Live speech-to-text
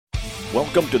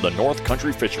Welcome to the North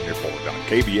Country Fishing Report on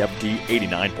KBFT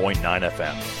 89.9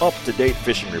 FM. Up-to-date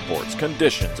fishing reports,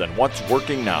 conditions, and what's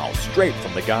working now, straight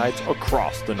from the guides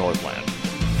across the Northland.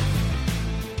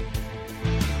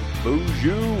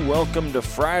 Bonjour, welcome to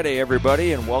Friday,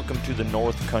 everybody, and welcome to the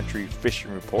North Country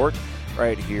Fishing Report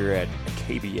right here at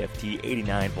KBFT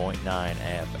 89.9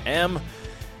 FM.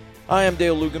 I am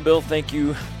Dale Luganbill. Thank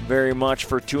you very much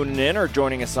for tuning in or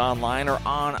joining us online or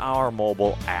on our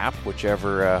mobile app,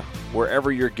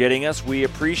 wherever you're getting us. We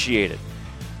appreciate it.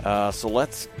 So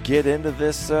let's get into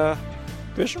this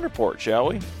fishing report, shall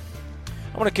we?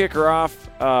 I'm going to kick her off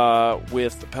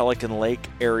with the Pelican Lake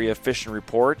area fishing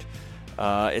report.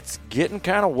 It's getting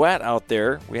kind of wet out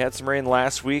there. We had some rain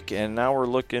last week, and now we're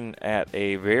looking at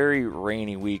a very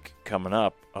rainy week coming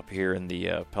up here in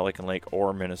the Pelican Lake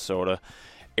or Minnesota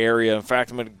area. In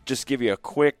fact, I'm going to just give you a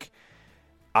quick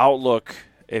outlook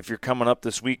if you're coming up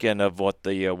this weekend of what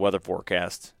the weather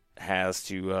forecast has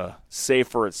to say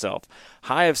for itself.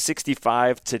 High of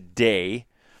 65 today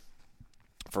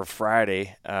for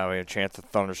Friday. We have a chance of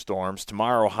thunderstorms.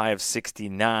 Tomorrow, high of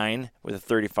 69 with a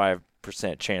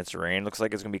 35% chance of rain. Looks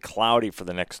like it's going to be cloudy for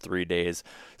the next 3 days.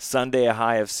 Sunday, a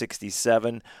high of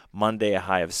 67. Monday, a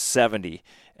high of 70.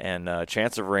 And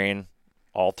chance of rain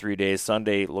all 3 days.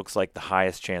 Sunday looks like the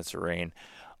highest chance of rain.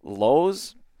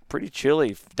 Lows, pretty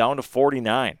chilly, down to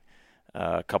 49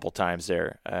 a couple times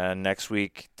there. Next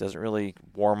week doesn't really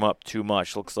warm up too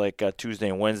much. Looks like Tuesday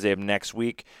and Wednesday of next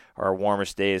week are our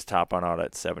warmest days, topping out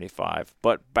at 75.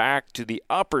 But back to the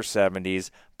upper 70s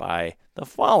by the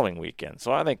following weekend.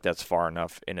 So I think that's far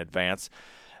enough in advance.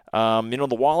 The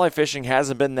walleye fishing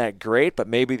hasn't been that great, but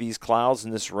maybe these clouds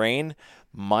and this rain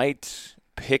might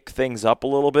pick things up a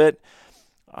little bit.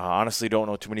 Honestly, don't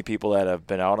know too many people that have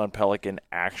been out on Pelican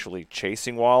actually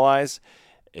chasing walleyes.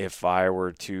 If I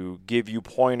were to give you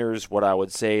pointers, what I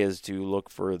would say is to look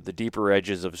for the deeper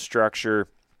edges of structure,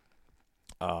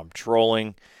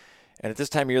 trolling. And at this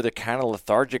time of year, they're kind of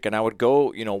lethargic. And I would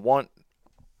go,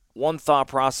 one thought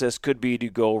process could be to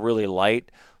go really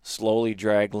light, slowly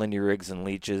drag Lindy rigs and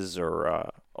leeches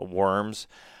or worms.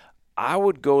 I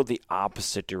would go the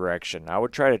opposite direction. I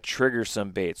would try to trigger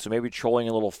some bait. So maybe trolling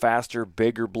a little faster,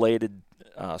 bigger bladed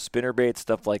spinner bait,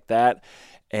 stuff like that.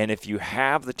 And if you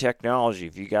have the technology,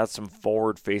 if you got some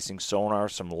forward-facing sonar,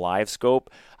 some live scope,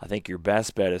 I think your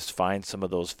best bet is find some of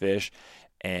those fish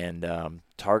and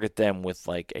target them with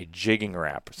like a jigging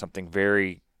wrap, something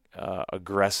very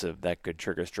aggressive that could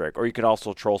trigger strike. Or you could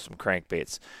also troll some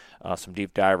crankbaits, some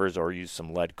deep divers, or use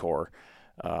some lead core.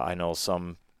 I know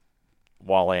some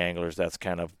walleye anglers, that's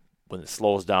kind of when it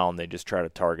slows down, they just try to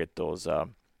target those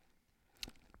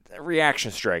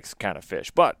reaction strikes kind of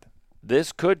fish. But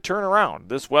this could turn around.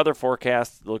 This weather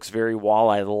forecast looks very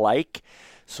walleye-like,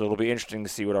 so it'll be interesting to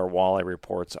see what our walleye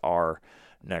reports are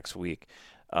next week.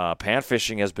 Pan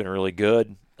fishing has been really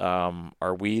good.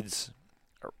 Our weeds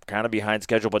are kind of behind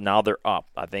schedule, but now they're up.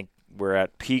 I think we're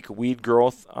at peak weed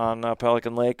growth on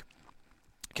Pelican Lake.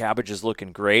 Cabbage is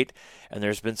looking great, and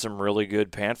there's been some really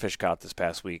good panfish caught this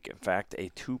past week. In fact, a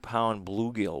 2-pound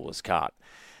bluegill was caught.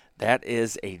 That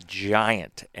is a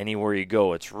giant anywhere you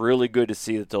go. It's really good to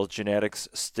see that those genetics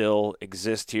still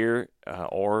exist here,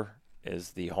 or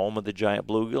is the home of the giant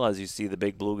bluegill, as you see the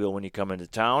big bluegill when you come into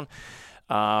town.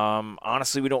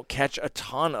 Honestly, we don't catch a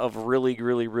ton of really,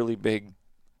 really, really big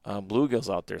bluegills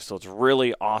out there, so it's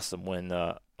really awesome when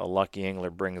a lucky angler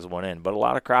brings one in. But a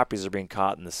lot of crappies are being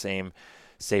caught in the same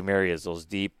areas, those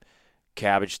deep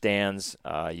cabbage stands.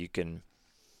 You can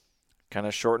kind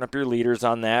of shorten up your leaders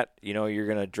on that. You're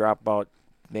going to drop about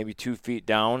maybe 2 feet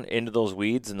down into those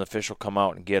weeds, and the fish will come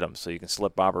out and get them. So you can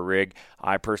slip bob a rig.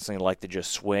 I personally like to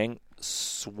just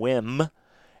swim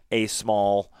a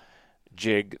small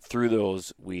jig through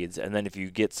those weeds, and then if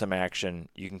you get some action,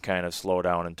 you can kind of slow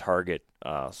down and target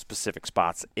specific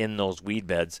spots in those weed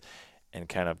beds and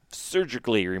kind of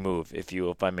surgically remove,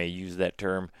 if I may use that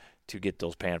term, to get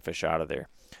those panfish out of there.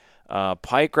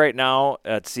 Pike right now,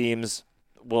 it seems,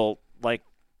 like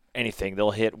anything, they'll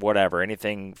hit whatever,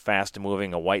 anything fast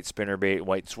moving, a white spinnerbait,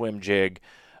 white swim jig.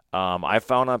 I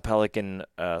found on Pelican,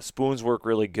 spoons work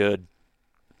really good.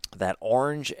 That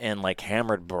orange and like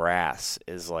hammered brass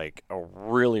is like a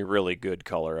really, really good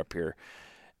color up here.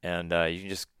 And you can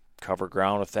just cover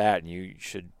ground with that, and you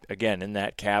should, again, in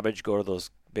that cabbage, go to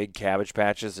those big cabbage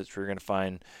patches. It's where you're going to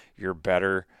find your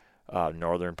better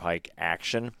northern pike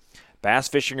action. Bass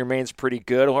fishing remains pretty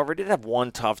good. However, I did have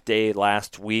one tough day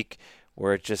last week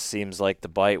where it just seems like the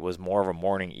bite was more of a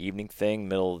morning-evening thing.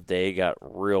 Middle of the day got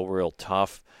real, real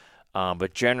tough.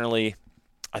 But generally,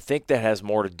 I think that has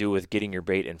more to do with getting your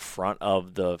bait in front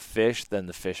of the fish than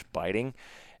the fish biting.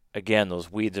 again,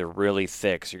 those weeds are really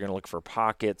thick, so you're going to look for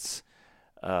pockets,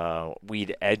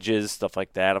 weed edges, stuff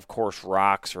like that. Of course,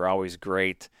 rocks are always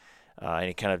great.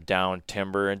 Any kind of down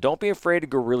timber, and don't be afraid to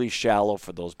go really shallow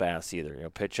for those bass either.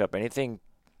 Pitch up anything,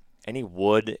 any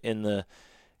wood in the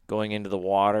going into the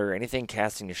water, anything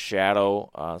casting a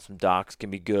shadow. Some docks can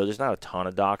be good. There's not a ton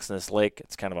of docks in this lake.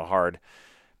 It's kind of a hard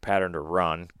pattern to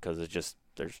run because it's just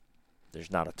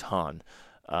there's not a ton,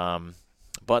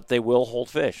 but they will hold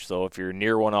fish. So if you're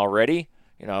near one already,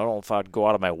 I don't know if I'd go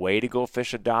out of my way to go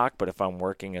fish a dock, but if I'm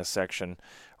working a section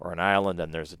or an island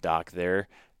and there's a dock there,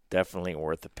 definitely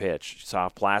worth the pitch.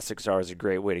 Soft plastics are always a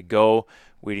great way to go.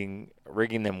 Rigging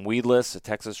them weedless, a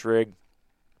Texas rig.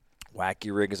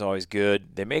 Wacky rig is always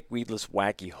good. They make weedless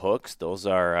wacky hooks. Those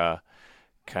are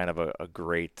kind of a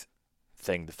great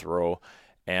thing to throw.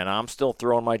 And I'm still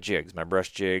throwing my jigs, my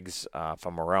brush jigs. If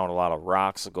I'm around a lot of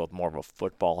rocks, I'll go with more of a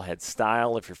football head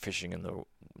style. If you're fishing in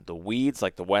the weeds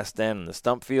like the West End and the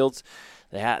stump fields,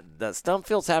 the stump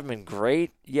fields haven't been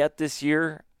great yet this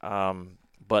year,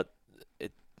 but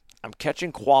I'm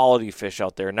catching quality fish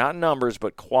out there. Not numbers,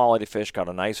 but quality fish. Got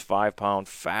a nice 5-pound,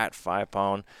 fat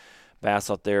 5-pound bass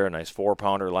out there, a nice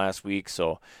 4-pounder last week.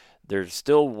 So they're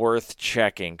still worth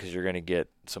checking because you're going to get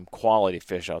some quality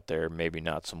fish out there, maybe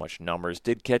not so much numbers.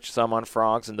 Did catch some on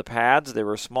frogs in the pads. They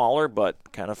were smaller,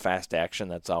 but kind of fast action.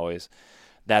 That's always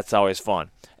fun.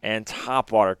 And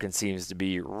topwater seems to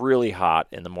be really hot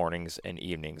in the mornings and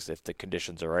evenings if the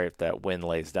conditions are right, if that wind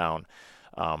lays down.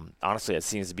 Honestly, it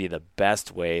seems to be the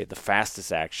best way. The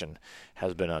fastest action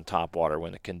has been on topwater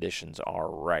when the conditions are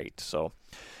right. So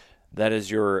that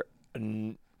is your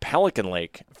Pelican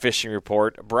Lake fishing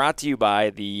report, brought to you by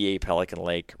the EA Pelican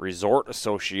Lake Resort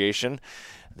Association.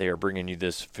 They are bringing you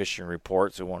this fishing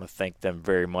report, so we want to thank them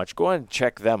very much. Go ahead and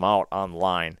check them out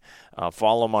online.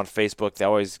 Follow them on Facebook. They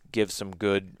always give some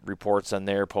good reports on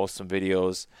there, post some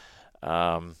videos.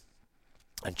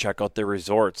 And check out their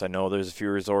resorts. I know there's a few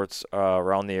resorts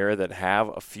around the area that have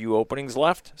a few openings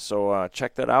left, so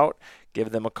check that out.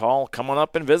 Give them a call. Come on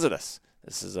up and visit us.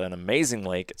 This is an amazing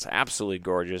lake. It's absolutely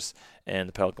gorgeous, and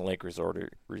the Pelican Lake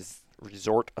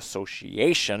Resort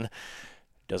Association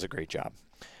does a great job.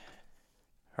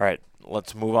 All right,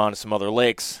 let's move on to some other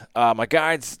lakes. My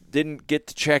guides didn't get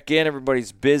to check in.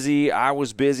 Everybody's busy. I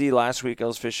was busy. Last week I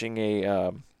was fishing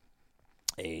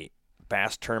a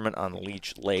bass tournament on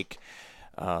Leech Lake.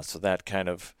 So that kind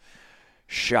of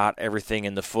shot everything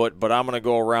in the foot. But I'm going to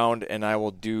go around and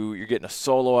you're getting a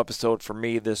solo episode from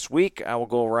me this week. I will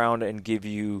go around and give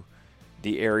you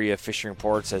the area fishing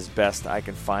reports as best I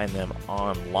can find them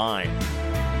online.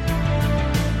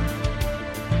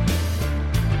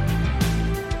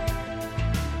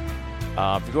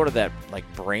 If you go to that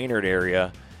Brainerd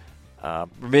area,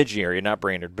 Bemidji area, not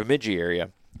Brainerd, Bemidji area.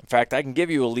 In fact, I can give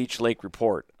you a Leech Lake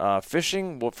report.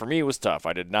 Fishing, for me, was tough.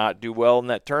 I did not do well in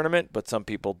that tournament, but some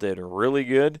people did really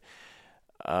good.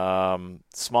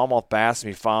 Smallmouth bass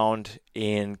can be found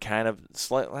in kind of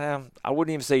I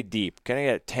wouldn't even say deep, kind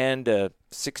of at 10 to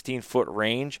 16-foot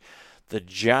range. The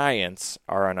giants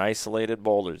are on isolated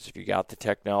boulders. If you got the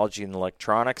technology and the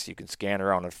electronics, you can scan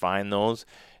around and find those,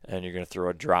 and you're going to throw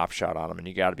a drop shot on them, and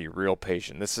you got to be real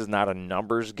patient. This is not a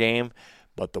numbers game,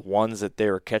 but the ones that they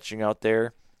were catching out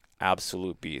there,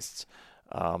 absolute beasts.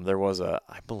 I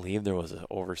believe there was a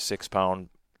over 6-pound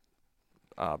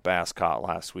bass caught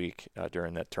last week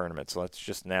during that tournament. So that's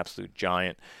just an absolute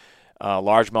giant.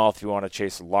 Largemouth, if you want to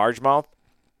chase a largemouth,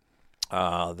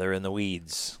 they're in the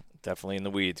weeds. Definitely in the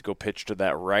weeds. Go pitch to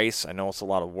that rice. I know it's a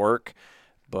lot of work,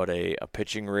 but a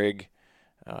pitching rig,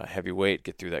 heavyweight,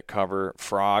 get through that cover.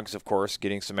 Frogs, of course,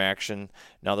 getting some action.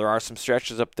 Now there are some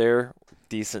stretches up there,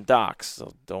 decent docks,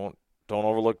 so don't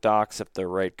overlook docks if the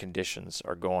right conditions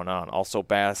are going on. Also,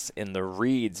 bass in the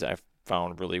reeds I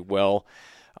found really well.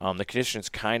 The conditions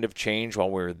kind of changed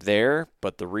while we were there,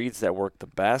 but the reeds that worked the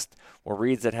best were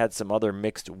reeds that had some other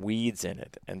mixed weeds in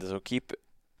it. And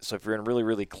so if you're in really,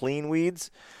 really clean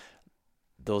weeds,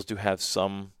 those do have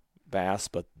some bass,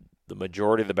 but the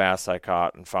majority of the bass I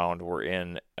caught and found were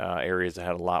in areas that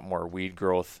had a lot more weed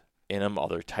growth in them,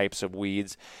 other types of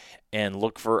weeds. And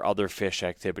look for other fish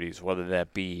activities, whether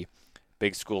that be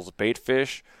big schools of bait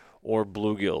fish or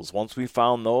bluegills. Once we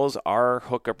found those, our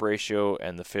hookup ratio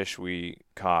and the fish we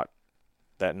caught,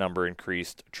 that number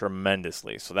increased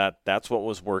tremendously. So that's what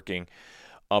was working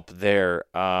up there.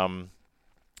 A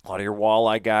lot of your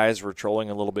walleye guys were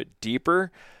trolling a little bit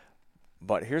deeper,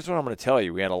 but here's what I'm going to tell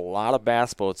you. We had a lot of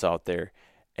bass boats out there,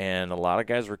 and a lot of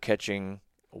guys were catching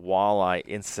walleye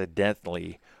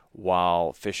incidentally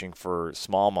while fishing for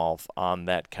smallmouth on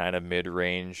that kind of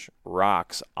mid-range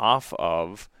rocks off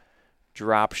of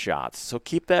drop shots. So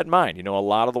keep that in mind. A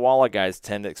lot of the walleye guys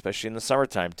tend to, especially in the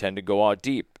summertime, tend to go out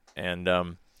deep.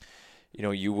 And,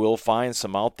 you will find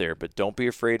some out there, but don't be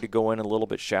afraid to go in a little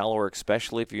bit shallower,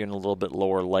 especially if you're in a little bit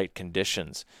lower light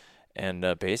conditions. And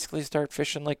basically start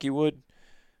fishing like you would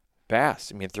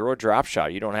bass. Throw a drop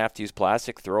shot. You don't have to use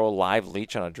plastic. Throw a live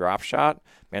leech on a drop shot.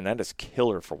 Man, that is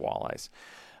killer for walleyes.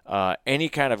 Any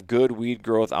kind of good weed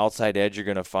growth outside edge, you're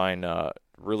going to find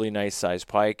really nice sized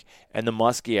pike. And the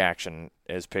muskie action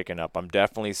is picking up. I'm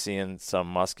definitely seeing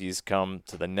some muskies come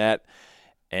to the net.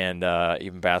 And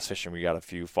even bass fishing, we got a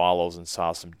few follows and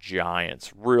saw some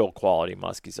giants, real quality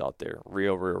muskies out there.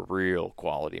 Real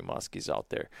quality muskies out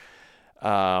there.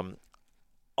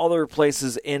 Other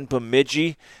places in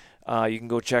Bemidji, you can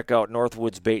go check out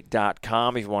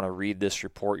northwoodsbait.com if you want to read this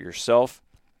report yourself.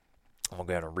 I'll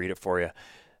go ahead and read it for you.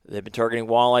 They've been targeting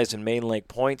walleyes in main lake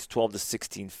points, 12 to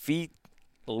 16 feet.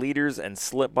 Leaders and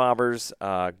slip bobbers,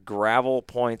 gravel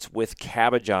points with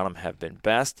cabbage on them have been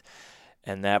best.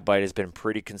 And that bite has been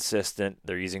pretty consistent.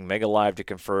 They're using Mega Live to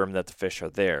confirm that the fish are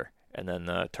there, and then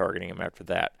targeting them after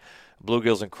that.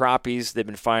 Bluegills and crappies, they've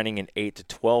been finding in 8 to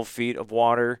 12 feet of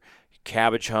water.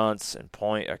 Cabbage humps and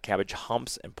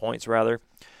points rather.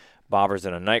 Bobbers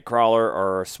and a night crawler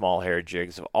or small hair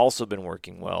jigs have also been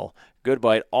working well. Good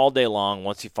bite all day long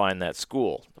once you find that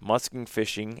school. Musking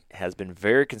fishing has been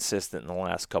very consistent in the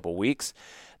last couple weeks.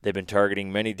 They've been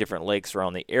targeting many different lakes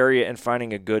around the area and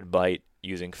finding a good bite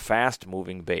using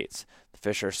fast-moving baits. The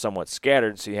fish are somewhat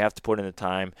scattered, so you have to put in the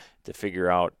time to figure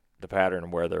out the pattern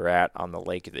where they're at on the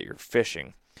lake that you're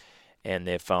fishing. And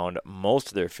they've found most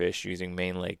of their fish using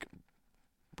main lake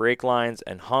break lines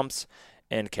and humps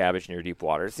and cabbage near deep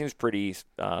water. It seems pretty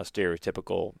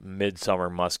stereotypical midsummer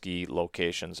musky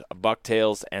locations.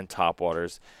 Bucktails and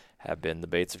topwaters have been the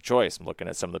baits of choice. I'm looking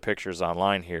at some of the pictures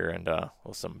online here, and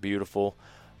some beautiful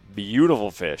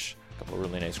fish. A couple of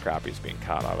really nice crappies being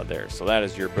caught out of there. So that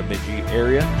is your Bemidji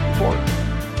area report.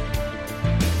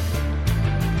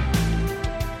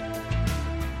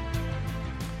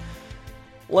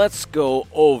 Let's go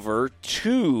over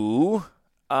to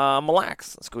Mille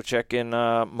Lacs. Let's go check in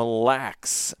Mille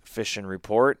Lacs fishing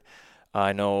report.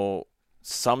 I know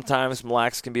sometimes Mille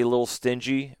Lacs can be a little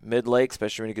stingy mid-lake,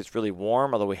 especially when it gets really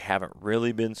warm, although we haven't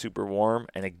really been super warm.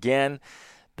 And again,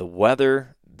 the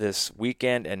weather this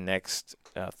weekend and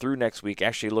through next week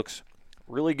actually looks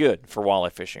really good for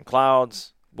walleye fishing.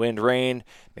 Clouds, wind, rain,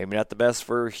 maybe not the best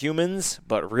for humans,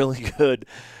 but really good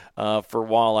for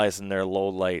walleyes in their low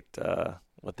light,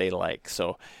 what they like.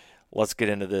 So let's get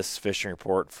into this fishing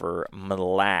report for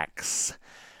Mille Lacs. It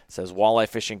says walleye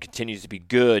fishing continues to be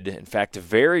good, in fact,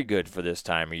 very good for this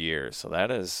time of year. So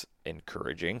that is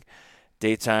encouraging.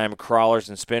 Daytime crawlers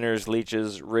and spinners,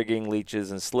 leeches, rigging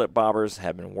leeches, and slip bobbers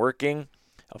have been working.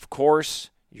 Of course,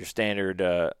 your standard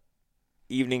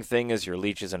evening thing is your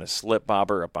leeches and a slip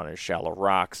bobber up on your shallow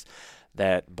rocks.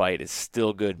 That bite is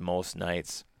still good most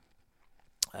nights.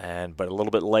 But a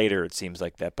little bit later, it seems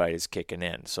like that bite is kicking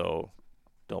in. So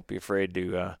don't be afraid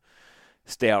to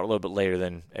stay out a little bit later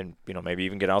and maybe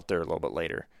even get out there a little bit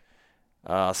later.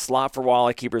 Slot for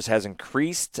walleye keepers has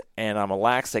increased, and on Mille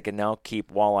Lacs, they can now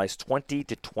keep walleyes 20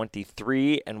 to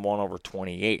 23 and 1 over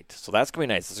 28. So that's going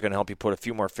to be nice. It's going to help you put a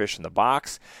few more fish in the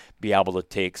box, be able to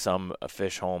take some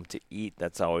fish home to eat.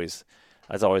 That's always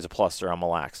a plus there on Mille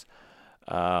Lacs.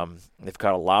 They've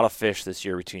caught a lot of fish this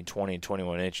year between 20 and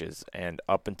 21 inches, and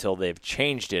up until they've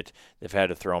changed it, they've had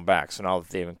to throw them back. So now that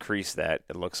they've increased that,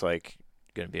 it looks like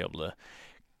you're going to be able to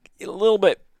get a little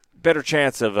bit better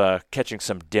chance of catching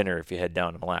some dinner if you head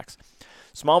down to Mille Lacs.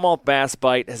 Smallmouth bass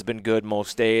bite has been good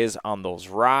most days on those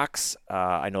rocks.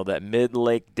 I know that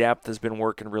mid-lake depth has been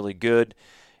working really good.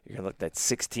 You're going to look at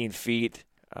 16 feet,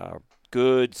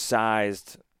 good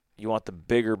sized. You want the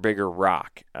bigger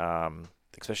rock,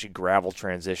 especially gravel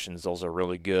transitions. Those are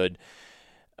really good.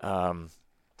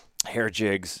 Hair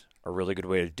jigs are a really good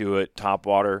way to do it.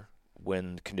 Topwater,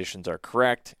 when conditions are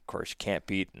correct. Of course, you can't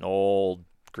beat an old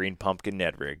green pumpkin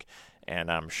Ned rig, and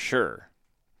I'm sure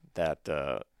that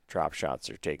drop shots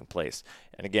are taking place.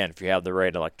 And again, if you have the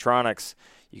right electronics,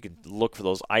 you can look for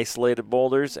those isolated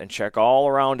boulders and check all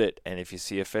around it, and if you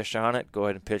see a fish on it, go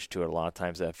ahead and pitch to it. A lot of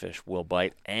times that fish will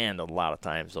bite, and a lot of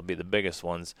times they'll be the biggest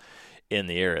ones in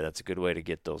the area. That's a good way to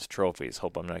get those trophies.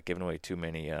 Hope I'm not giving away too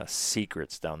many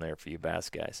secrets down there for you bass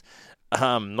guys.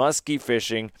 Muskie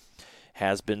fishing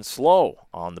has been slow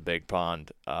on the big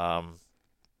pond.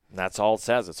 That's all it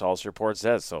says. That's all this report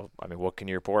says. So, what can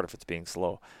you report if it's being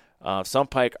slow? Some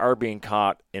pike are being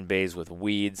caught in bays with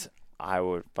weeds.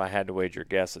 If I had to wager a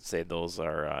guess, I'd say those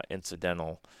are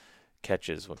incidental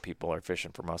catches when people are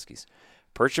fishing for muskies.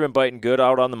 Perch have been biting good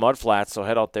out on the mud flats, so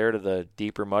head out there to the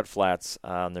deeper mud flats.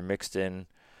 They're mixed in.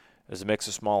 There's a mix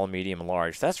of small and medium and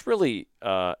large. That's really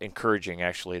encouraging,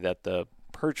 actually, that the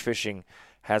perch fishing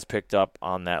has picked up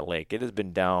on that lake. It has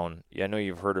been down. I know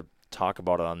you've heard talk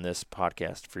about it on this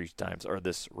podcast a few times, or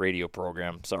this radio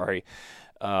program, sorry.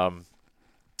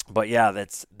 But yeah,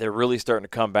 they're really starting to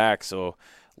come back. So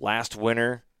last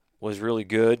winter was really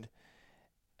good,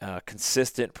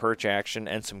 consistent perch action,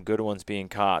 and some good ones being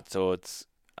caught. So it's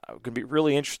going to be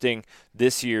really interesting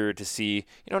this year to see,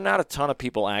 not a ton of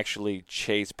people actually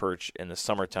chase perch in the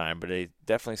summertime, but it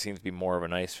definitely seems to be more of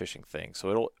an ice fishing thing.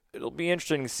 So it'll be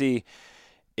interesting to see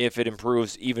if it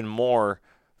improves even more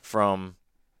from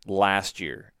last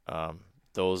year.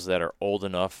 Those that are old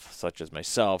enough, such as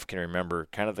myself, can remember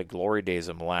kind of the glory days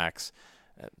of Mille Lacs,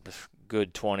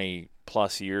 good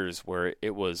 20-plus years where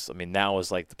it was, that was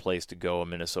like the place to go in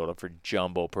Minnesota for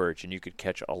jumbo perch, and you could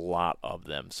catch a lot of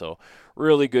them. So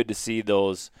really good to see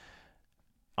those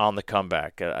on the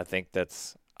comeback. I think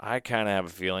I kind of have a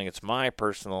feeling, it's my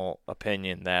personal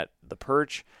opinion, that the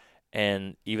perch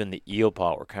and even the eel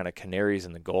pot were kind of canaries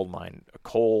in the gold mine.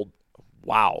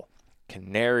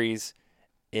 Canaries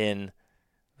in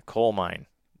the coal mine,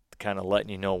 kind of letting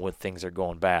you know when things are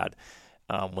going bad.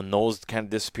 When those kind of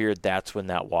disappeared, that's when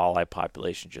that walleye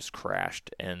population just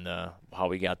crashed, and how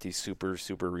we got these super,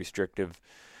 super restrictive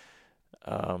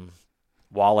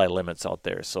walleye limits out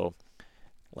there. So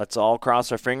let's all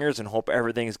cross our fingers and hope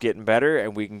everything's getting better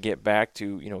and we can get back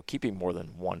to, keeping more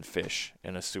than one fish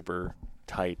in a super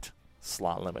tight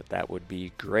slot limit. That would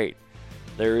be great.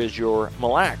 There is your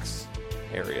Mille Lacs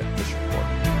area fishing report.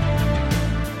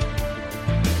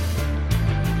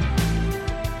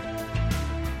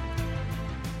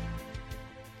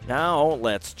 Now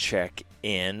let's check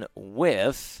in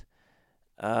with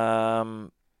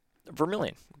Vermilion.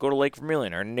 Go to Lake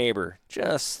Vermilion, our neighbor,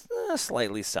 just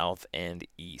slightly south and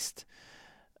east.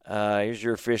 Here's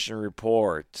your fishing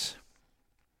report.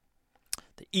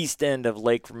 The east end of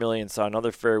Lake Vermilion saw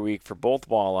another fair week for both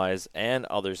walleyes and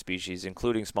other species,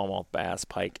 including smallmouth bass,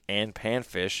 pike, and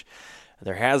panfish.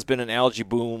 There has been an algae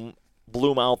bloom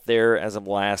out there as of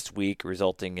last week,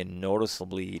 resulting in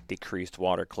noticeably decreased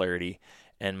water clarity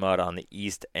and mud on the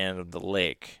east end of the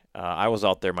lake. I was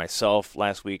out there myself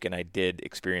last week, and I did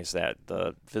experience that.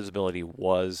 The visibility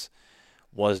was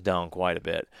down quite a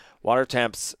bit. Water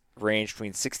temps range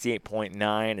between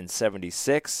 68.9 and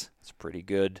 76. It's pretty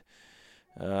good.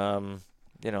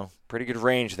 Pretty good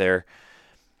range there.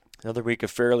 Another week of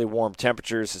fairly warm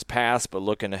temperatures has passed, but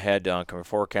looking ahead to oncoming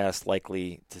forecast,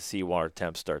 likely to see water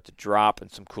temps start to drop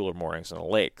and some cooler mornings on the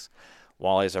lakes.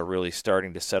 Walleyes are really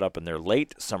starting to set up in their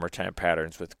late summertime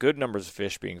patterns, with good numbers of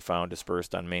fish being found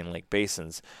dispersed on main lake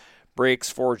basins,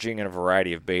 breaks, foraging, and a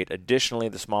variety of bait. Additionally,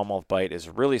 the smallmouth bite is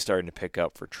really starting to pick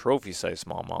up for trophy-sized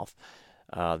smallmouth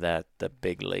that the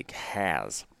big lake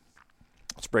has.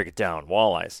 Let's break it down.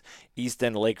 Walleyes. East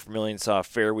end of Lake Vermilion saw a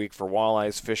fair week for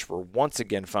walleyes. Fish were once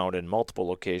again found in multiple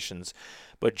locations,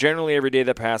 but generally every day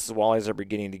that passes, walleyes are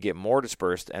beginning to get more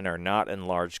dispersed and are not in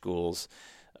large schools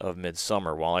of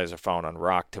midsummer. Walleyes are found on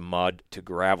rock to mud to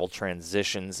gravel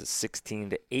transitions,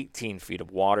 16 to 18 feet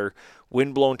of water.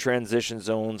 Wind-blown transition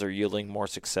zones are yielding more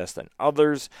success than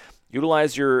others.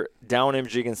 Utilize your down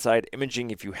imaging and side imaging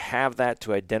if you have that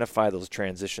to identify those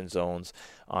transition zones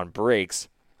on breaks.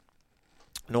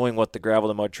 Knowing what the gravel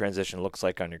to mud transition looks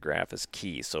like on your graph is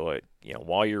key. So,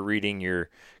 while you're reading your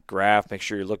graph, make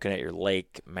sure you're looking at your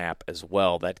lake map as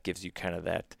well. That gives you kind of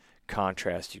that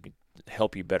contrast. You can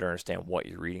help you better understand what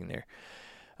you're reading there.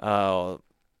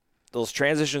 Those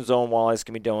transition zone walleyes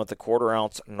can be done with a 1/4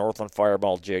 ounce Northland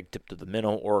Fireball jig tipped to the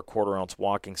minnow, or a 1/4 ounce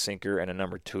walking sinker and a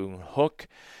number 2 hook.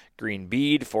 Green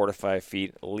bead, 4 to 5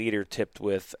 feet, leader tipped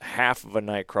with half of a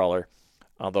night crawler,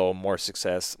 although more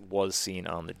success was seen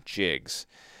on the jigs.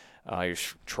 You're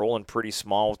trolling pretty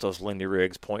small with those Lindy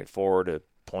rigs, 0.4 to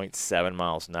 0.7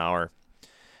 miles an hour.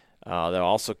 They're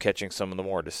also catching some of the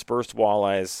more dispersed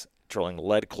walleyes, trolling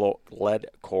lead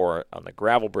core on the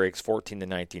gravel breaks, 14 to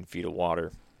 19 feet of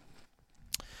water.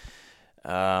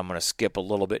 I'm going to skip a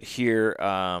little bit here.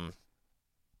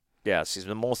 See,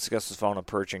 the most success was found on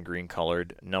perch and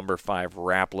green-colored. Number 5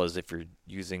 Rapalas, if you're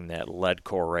using that lead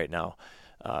core right now.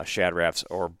 Shad Raps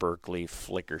or Berkeley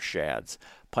Flicker Shads.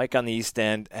 Pike on the east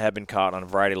end have been caught on a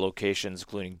variety of locations,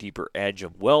 including deeper edge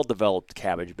of well-developed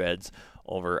cabbage beds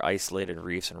over isolated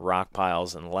reefs and rock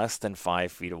piles in less than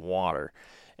 5 feet of water,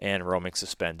 and roaming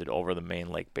suspended over the main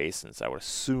lake basins. I would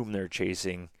assume they're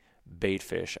chasing bait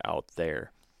fish out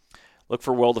there. Look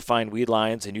for well-defined weed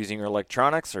lines, and using your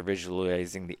electronics or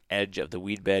visualizing the edge of the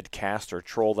weed bed, cast or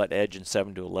troll that edge in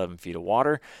 7 to 11 feet of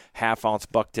water. Half-ounce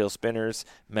bucktail spinners,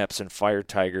 Mepson Fire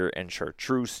Tiger and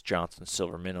Chartreuse, Johnson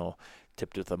Silver Minnow,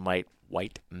 tipped with a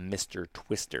white Mr.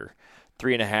 Twister.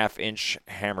 3.5-inch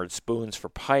hammered spoons for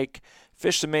pike.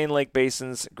 Fish the main lake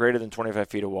basins greater than 25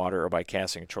 feet of water or by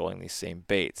casting and trolling these same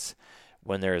baits.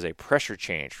 When there is a pressure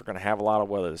change, we're going to have a lot of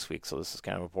weather this week, so this is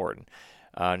kind of important.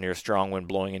 Near a strong wind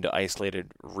blowing into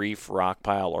isolated reef, rock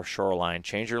pile, or shoreline,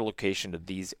 change your location to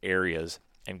these areas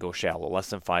and go shallow, less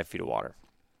than 5 feet of water.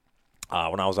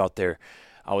 When I was out there,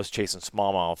 I was chasing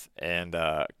smallmouth and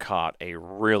caught a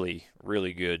really,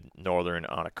 really good northern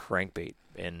on a crankbait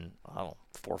in,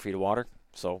 4 feet of water,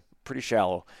 so pretty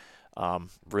shallow.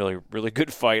 Really, really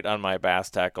good fight on my bass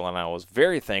tackle, and I was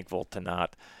very thankful to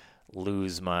not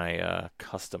lose my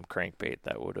custom crankbait.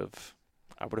 I would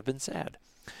have been sad.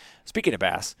 Speaking of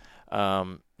bass,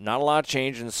 not a lot of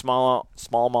change in the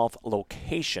smallmouth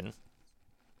location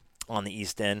on the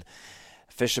east end.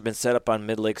 Fish have been set up on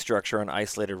mid-lake structure on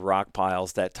isolated rock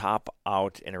piles that top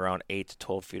out in around 8 to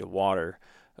 12 feet of water.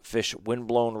 Fish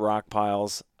wind-blown rock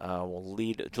piles will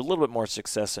lead to a little bit more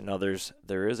success than others.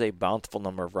 There is a bountiful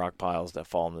number of rock piles that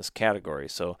fall in this category.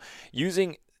 So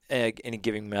using any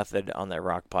giving method on that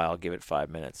rock pile, give it 5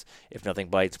 minutes. If nothing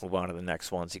bites, move on to the next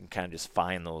one. So you can kind of just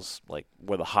find those, like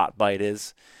where the hot bite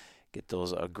is, get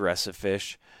those aggressive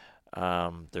fish.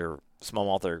 They're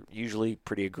smallmouth are usually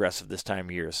pretty aggressive this time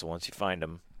of year, so once you find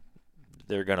them,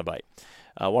 they're going to bite.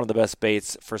 One of the best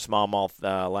baits for smallmouth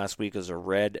last week was a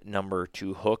red number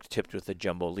 2 hook tipped with a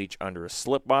jumbo leech under a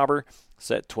slip bobber,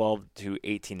 set 12 to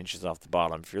 18 inches off the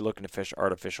bottom. If you're looking to fish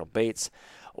artificial baits,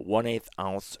 a 1/8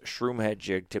 ounce shroom head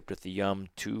jig tipped with the Yum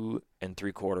 2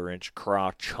 3/4 inch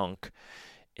craw chunk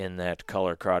in that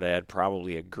color crawdad,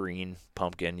 probably a green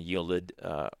pumpkin, yielded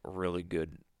really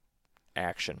good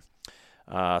action.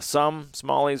 Some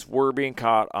smallies were being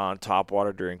caught on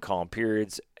topwater during calm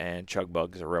periods, and chug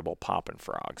bugs are rebel popping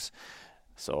frogs.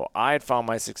 So I had found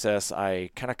my success.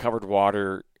 I kind of covered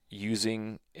water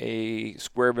using a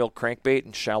square bill crankbait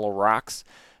and shallow rocks.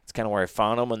 It's kind of where I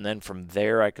found them, and then from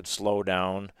there I could slow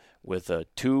down with a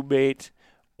tube bait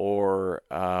or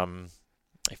a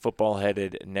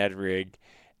football-headed Ned rig,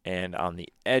 and on the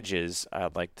edges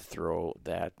I'd like to throw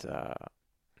that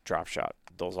drop shot.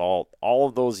 All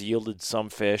of those yielded some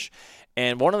fish.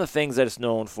 And one of the things that is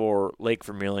known for Lake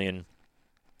Vermilion,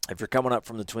 if you're coming up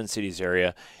from the Twin Cities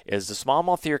area, is the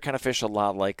smallmouth here kind of fish a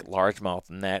lot like largemouth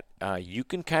in that you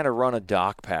can kind of run a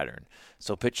dock pattern.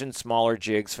 So pitching smaller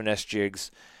jigs, finesse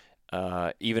jigs,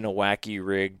 even a wacky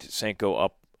rigged Senko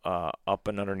up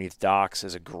and underneath docks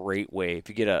is a great way. If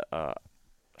you get a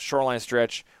shoreline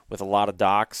stretch with a lot of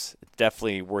docks, it's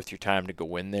definitely worth your time to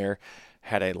go in there.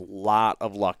 Had a lot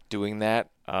of luck doing that.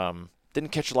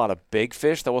 Didn't catch a lot of big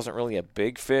fish. That wasn't really a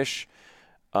big fish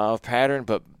pattern,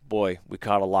 but boy, we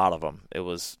caught a lot of them. It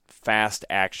was fast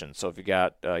action. So if you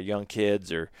got young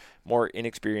kids or more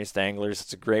inexperienced anglers,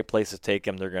 it's a great place to take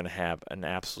them. They're going to have an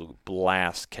absolute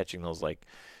blast catching those like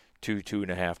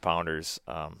 2.5 pounders.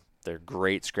 They're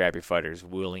great scrappy fighters,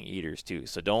 willing eaters too.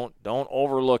 So don't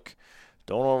overlook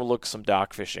some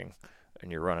dock fishing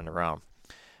when you're running around.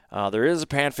 There is a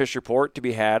panfish report to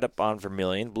be had up on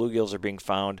Vermilion. Bluegills are being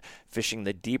found fishing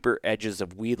the deeper edges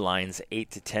of weed lines, 8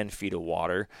 to 10 feet of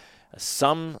water.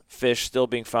 Some fish still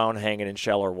being found hanging in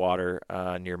shallower water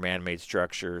near man-made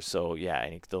structures. So, yeah, I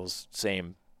think those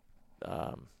same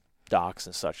docks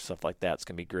and stuff like that is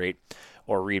going to be great.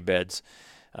 Or reed beds.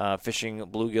 Fishing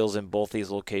bluegills in both these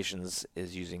locations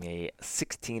is using a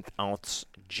 16th ounce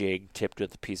jig tipped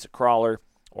with a piece of crawler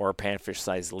or a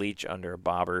panfish-sized leech under a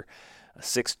bobber.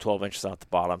 6 to 12 inches off the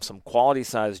bottom. Some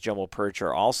quality-sized jumbo perch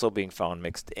are also being found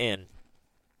mixed in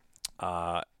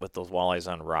with those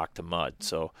walleyes on rock to mud.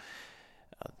 So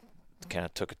kind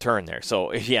of took a turn there.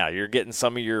 So, yeah, you're getting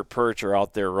some of your perch are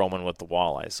out there roaming with the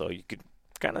walleye. So you could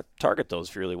kind of target those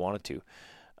if you really wanted to.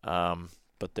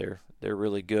 But they're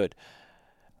really good.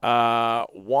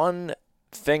 One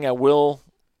thing a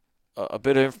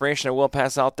bit of information I will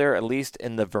pass out there, at least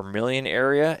in the Vermilion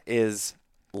area, is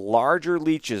larger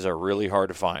leeches are really hard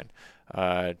to find.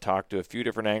 I talked to a few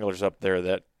different anglers up there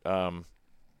that,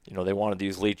 they wanted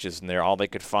these leeches, and all they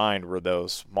could find were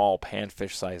those small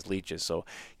panfish-sized leeches. So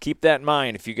keep that in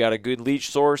mind. If you got a good leech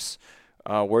source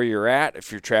where you're at,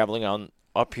 if you're traveling on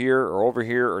up here or over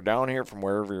here or down here from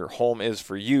wherever your home is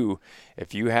for you,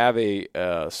 if you have a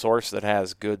source that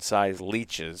has good-sized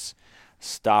leeches,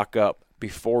 stock up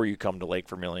before you come to Lake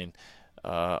Vermilion,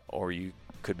 or you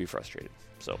could be frustrated.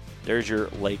 So there's your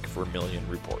Lake Vermilion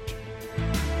report.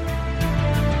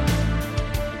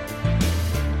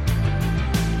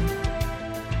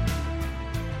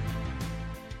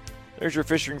 There's your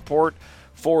fishing report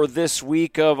for this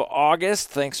week of August.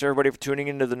 Thanks, everybody, for tuning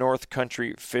into the North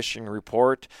Country Fishing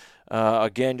Report.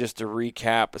 Again, just to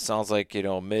recap, it sounds like,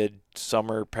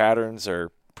 mid-summer patterns are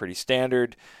pretty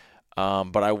standard.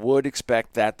 But I would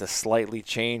expect that to slightly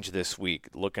change this week.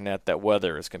 Looking at that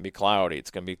weather, it's going to be cloudy,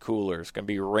 it's going to be cooler, it's going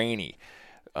to be rainy.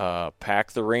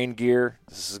 Pack the rain gear.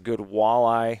 This is good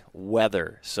walleye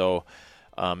weather. So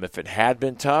if it had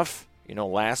been tough,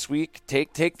 last week,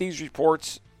 take these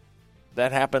reports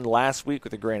that happened last week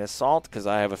with a grain of salt, because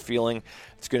I have a feeling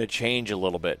it's going to change a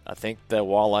little bit. I think the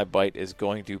walleye bite is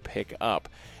going to pick up.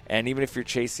 And even if you're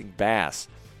chasing bass,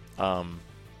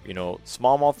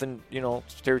 smallmouth and,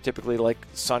 stereotypically like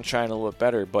sunshine a little bit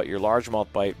better, but your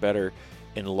largemouth bite better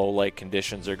in low light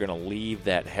conditions are going to leave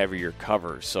that heavier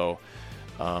cover. So,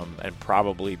 and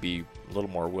probably be a little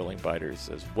more willing biters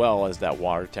as well as that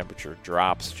water temperature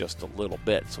drops just a little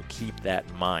bit. So keep that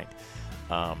in mind.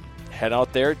 Head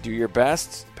out there, do your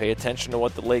best, pay attention to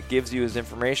what the lake gives you as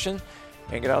information,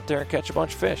 and get out there and catch a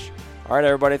bunch of fish. All right,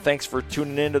 everybody, thanks for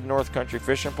tuning in to the North Country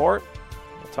Fishing Report.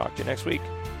 We'll talk to you next week.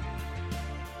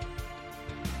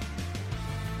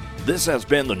 This has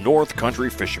been the North Country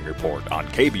Fishing Report on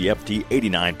KBFT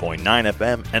 89.9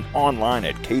 FM and online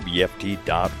at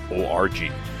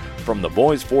kbft.org. From the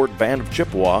Boys Fort Band of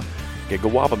Chippewa,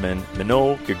 Gigawabamin,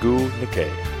 Minot, Gigu,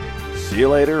 Nikkei. See you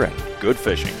later and good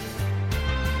fishing.